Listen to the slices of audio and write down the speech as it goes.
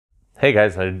Hey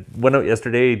guys, I went out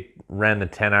yesterday, ran the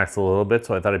 10 axle a little bit,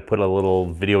 so I thought I'd put a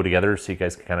little video together so you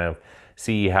guys can kind of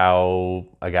see how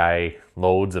a guy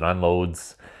loads and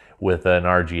unloads with an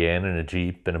RGN and a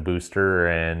Jeep and a booster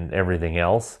and everything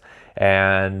else.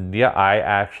 And yeah, I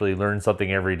actually learn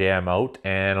something every day I'm out,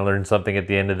 and I learned something at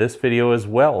the end of this video as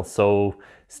well. So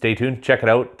stay tuned, check it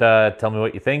out, tell me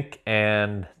what you think,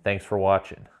 and thanks for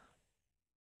watching.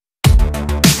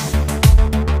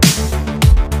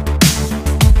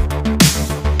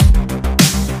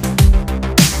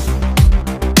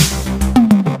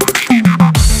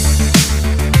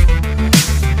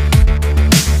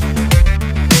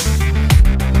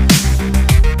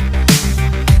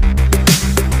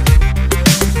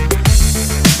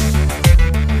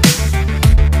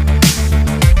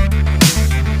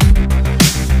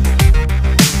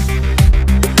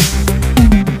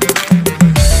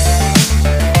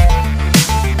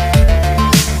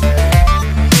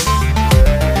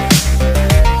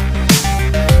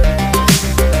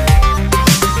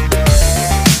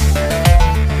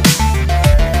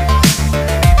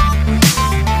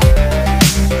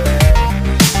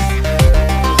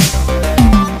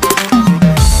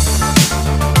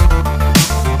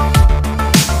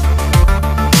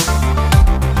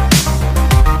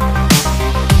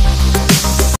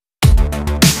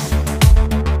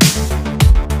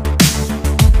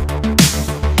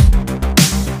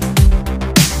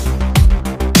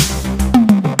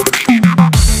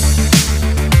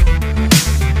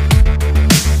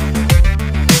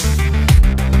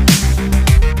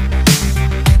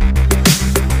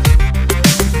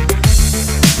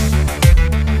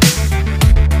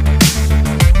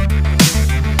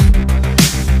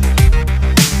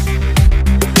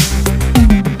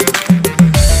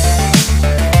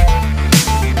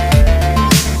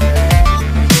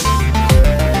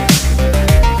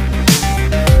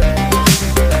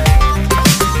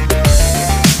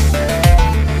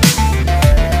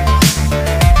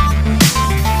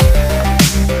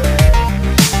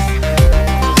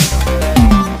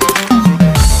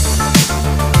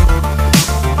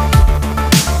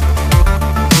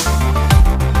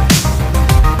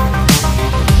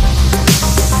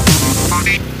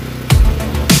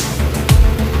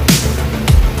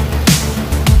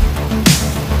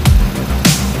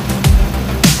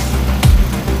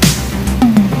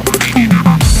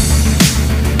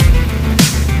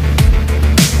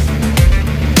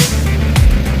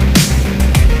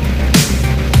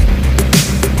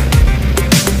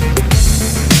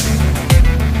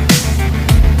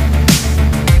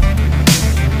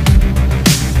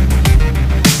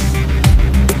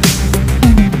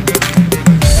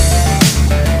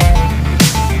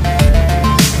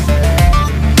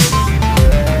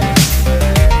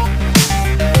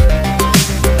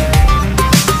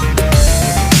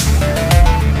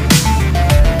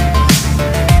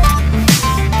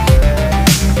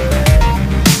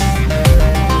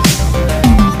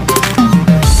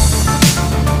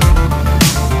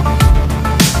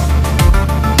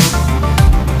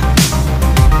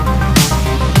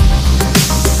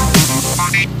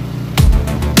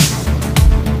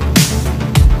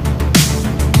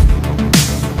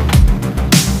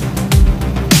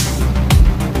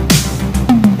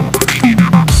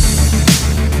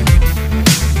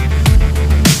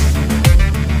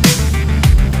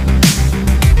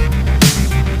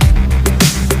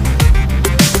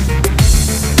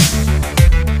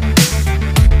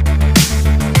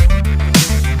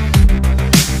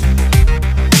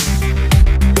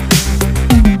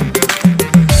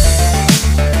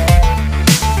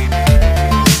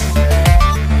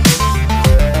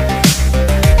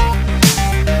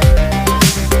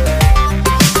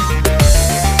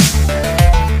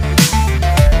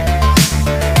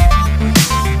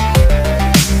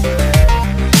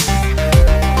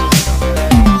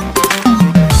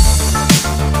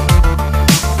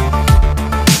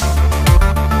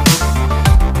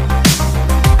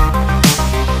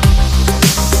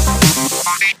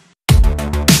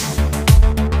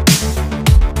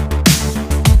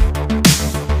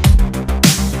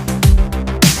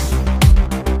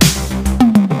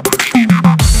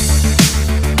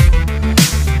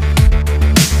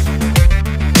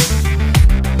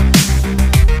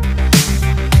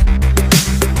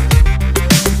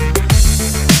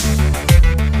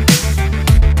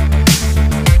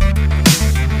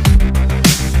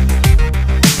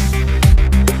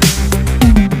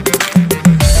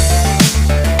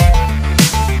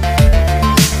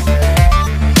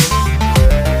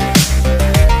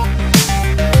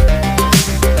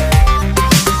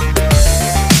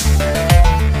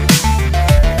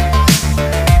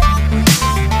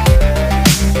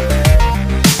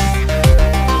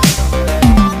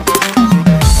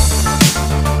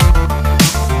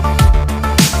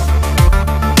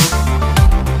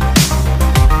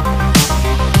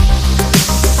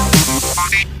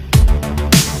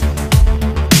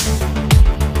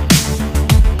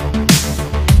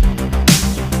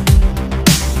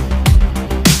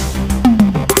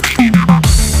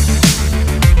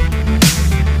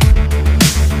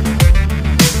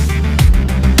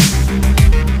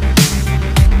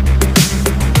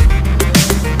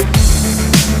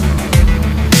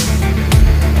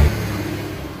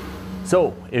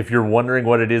 So if you're wondering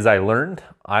what it is I learned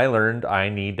I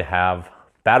need to have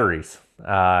batteries.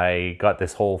 I got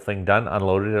this whole thing done,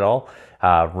 unloaded it all,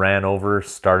 ran over,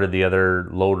 started the other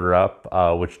loader up,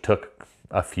 which took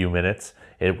a few minutes.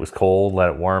 It was cold, let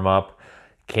it warm up,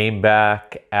 came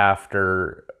back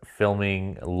after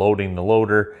filming, loading the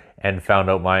loader, and found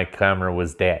out my camera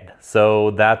was dead.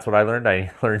 So that's what I learned.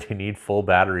 I learned you need full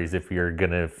batteries if you're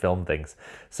gonna film things.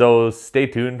 So stay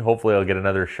tuned. Hopefully I'll get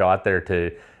another shot there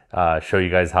to show you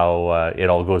guys how it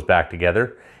all goes back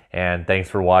together. And thanks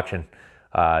for watching.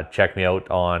 Check me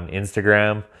out on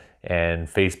Instagram and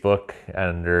Facebook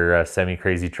under Semi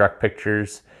Crazy Truck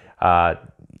Pictures. All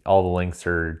the links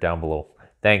are down below.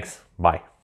 Thanks. Bye.